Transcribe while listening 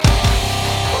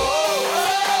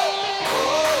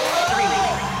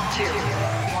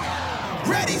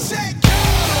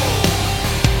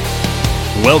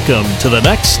Welcome to the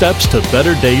Next Steps to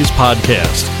Better Days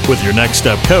podcast with your Next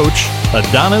Step coach,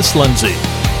 Adonis Lindsay.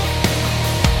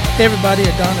 Hey everybody,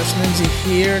 Adonis Lindsay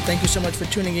here. Thank you so much for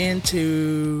tuning in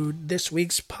to this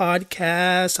week's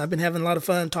podcast. I've been having a lot of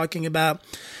fun talking about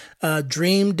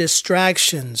dream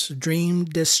distractions. And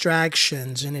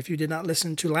if you did not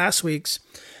listen to last week's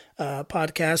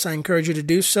podcast, I encourage you to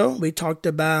do so. We talked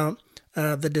about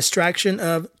the distraction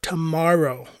of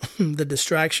tomorrow. The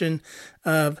distraction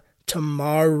of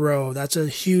tomorrow. That's a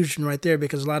huge one right there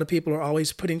because a lot of people are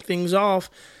always putting things off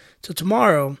to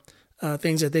tomorrow,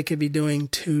 things that they could be doing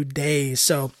today.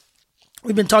 So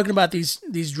we've been talking about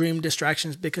these dream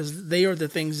distractions because they are the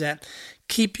things that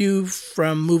keep you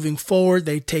from moving forward.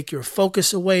 They take your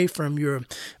focus away from your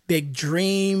big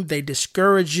dream. They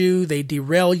discourage you. They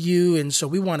derail you. And so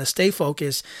we want to stay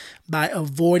focused by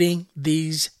avoiding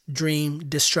these dream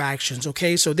distractions.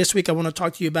 Okay, so this week I want to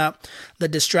talk to you about the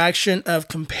distraction of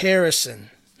comparison.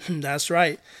 That's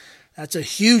right. That's a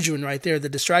huge one right there, the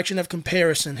distraction of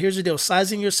comparison. Here's the deal.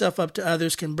 Sizing yourself up to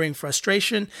others can bring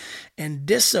frustration and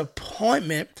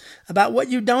disappointment about what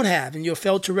you don't have, and you'll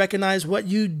fail to recognize what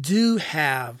you do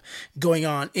have going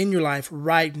on in your life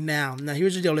right now. Now,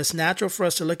 here's the deal. It's natural for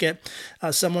us to look at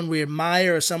someone we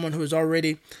admire or someone who is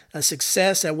already a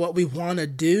success at what we want to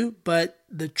do, but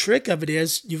the trick of it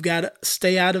is you've got to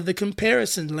stay out of the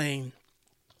comparison lane.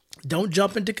 Don't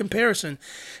jump into comparison,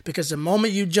 because the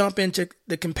moment you jump into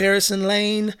the comparison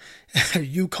lane,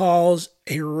 you cause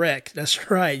a wreck.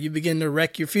 That's right. You begin to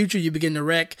wreck your future. You begin to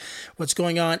wreck what's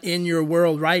going on in your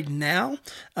world right now,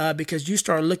 because you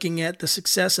start looking at the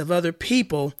success of other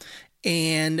people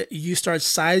and you start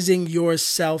sizing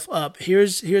yourself up.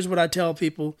 Here's what I tell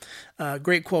people.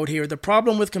 Great quote here. The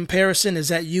problem with comparison is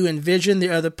that you envision the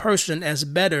other person as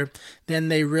better than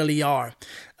they really are.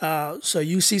 So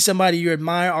you see somebody you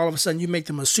admire, all of a sudden you make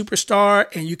them a superstar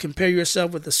and you compare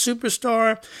yourself with a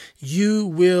superstar, you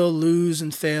will lose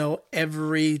and fail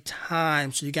every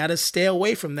time. So you got to stay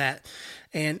away from that.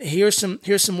 And here's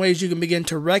some ways you can begin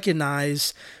to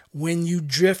recognize when you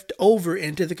drift over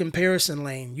into the comparison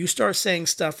lane. You start saying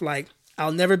stuff like,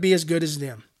 I'll never be as good as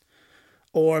them.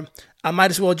 Or I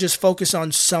might as well just focus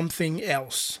on something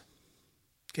else.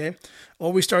 Okay.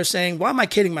 Or we start saying, why am I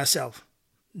kidding myself?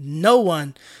 No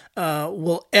one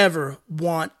will ever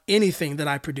want anything that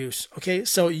I produce. Okay,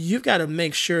 so you've got to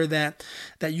make sure that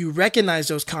you recognize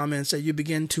those comments, that you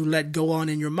begin to let go on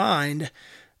in your mind,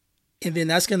 and then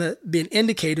that's going to be an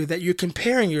indicator that you're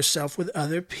comparing yourself with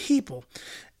other people.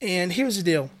 And here's the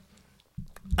deal.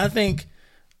 I think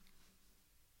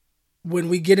when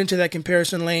we get into that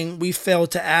comparison lane, we fail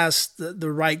to ask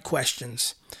the right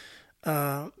questions,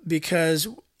 because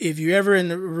if you're ever in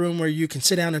the room where you can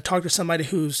sit down and talk to somebody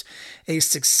who's a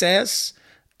success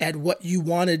at what you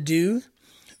want to do,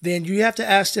 then you have to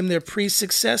ask them their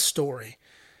pre-success story,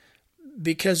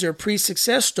 because their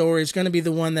pre-success story is going to be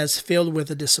the one that's filled with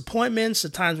the disappointments, the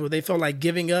times where they felt like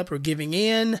giving up or giving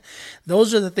in.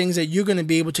 Those are the things that you're going to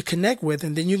be able to connect with.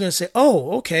 And then you're going to say,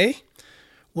 oh, okay,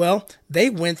 well,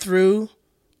 they went through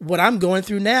what I'm going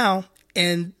through now,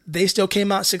 and they still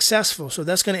came out successful. So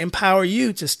that's going to empower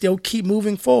you to still keep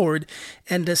moving forward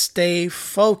and to stay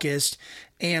focused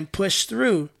and push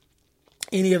through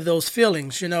any of those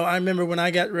feelings. You know, I remember when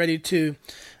I got ready to,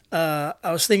 I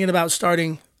was thinking about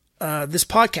starting this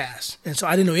podcast. And so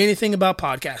I didn't know anything about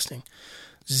podcasting.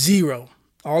 Zero.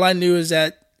 All I knew is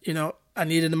that, I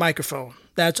needed a microphone.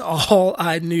 That's all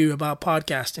I knew about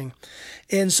podcasting.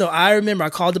 And so I remember I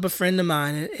called up a friend of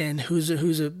mine and who's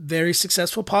a very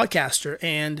successful podcaster.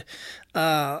 And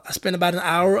I spent about an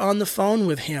hour on the phone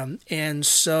with him. And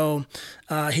so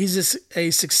he's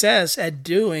a success at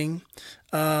doing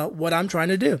what I'm trying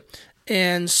to do.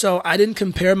 And so I didn't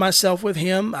compare myself with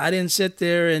him. I didn't sit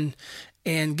there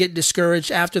and get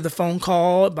discouraged after the phone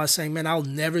call by saying, man, I'll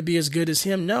never be as good as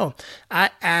him. No,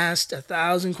 I asked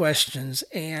 1,000 questions,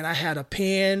 and I had a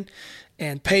pen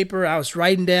and paper. I was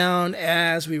writing down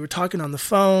as we were talking on the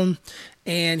phone,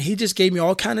 and he just gave me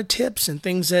all kind of tips and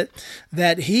things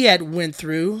that he had went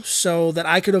through so that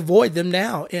I could avoid them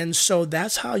now. And so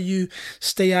that's how you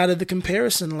stay out of the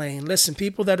comparison lane. Listen,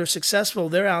 people that are successful,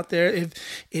 they're out there.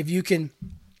 If you can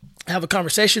have a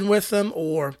conversation with them,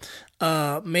 or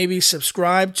maybe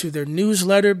subscribe to their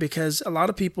newsletter, because a lot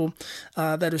of people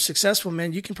that are successful,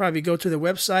 man, you can probably go to their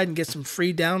website and get some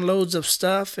free downloads of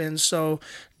stuff. And so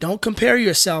don't compare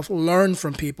yourself, learn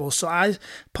from people. So I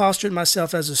postured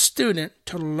myself as a student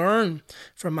to learn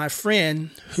from my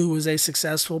friend who was a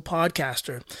successful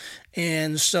podcaster.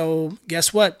 And so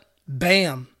guess what?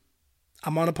 Bam,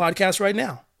 I'm on a podcast right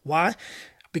now. Why?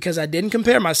 because I didn't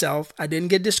compare myself. I didn't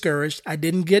get discouraged. I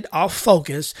didn't get off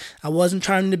focus. I wasn't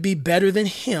trying to be better than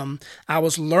him. I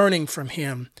was learning from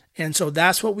him. And so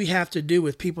that's what we have to do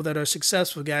with people that are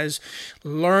successful, guys.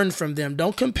 Learn from them.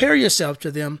 Don't compare yourself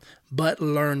to them, but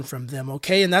learn from them,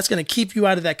 okay? And that's going to keep you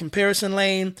out of that comparison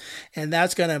lane, and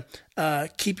that's going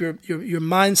to keep your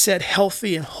mindset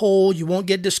healthy and whole. You won't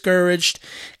get discouraged,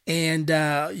 and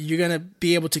you're going to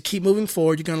be able to keep moving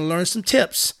forward. You're going to learn some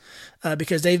tips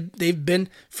because they've been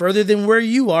further than where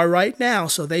you are right now.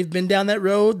 So they've been down that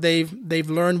road. They've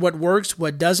learned what works,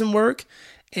 what doesn't work,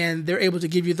 and they're able to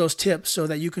give you those tips so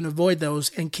that you can avoid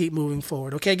those and keep moving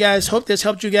forward. Okay, guys, hope this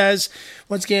helped you guys.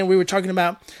 Once again, we were talking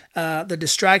about the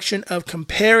distraction of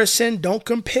comparison. Don't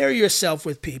compare yourself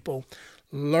with people.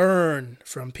 Learn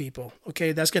from people.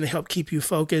 Okay, that's going to help keep you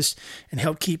focused and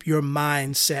help keep your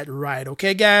mindset right.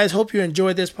 Okay, guys, hope you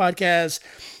enjoyed this podcast.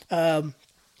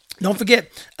 Don't forget,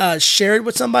 share it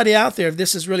with somebody out there. If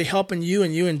this is really helping you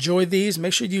and you enjoy these,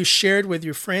 make sure you share it with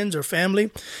your friends or family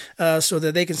so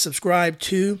that they can subscribe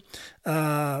to.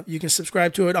 You can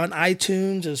subscribe to it on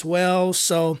iTunes as well.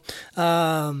 So,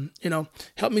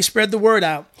 help me spread the word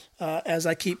out as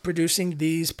I keep producing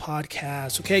these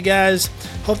podcasts. Okay, guys,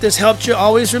 hope this helped you.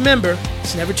 Always remember,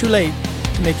 it's never too late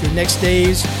to make your next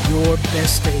days your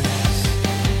best days.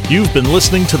 You've been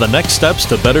listening to the Next Steps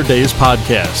to Better Days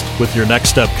podcast with your Next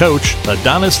Step coach,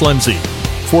 Adonis Lindsay.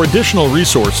 For additional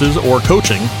resources or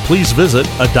coaching, please visit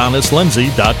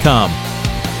adonislindsay.com.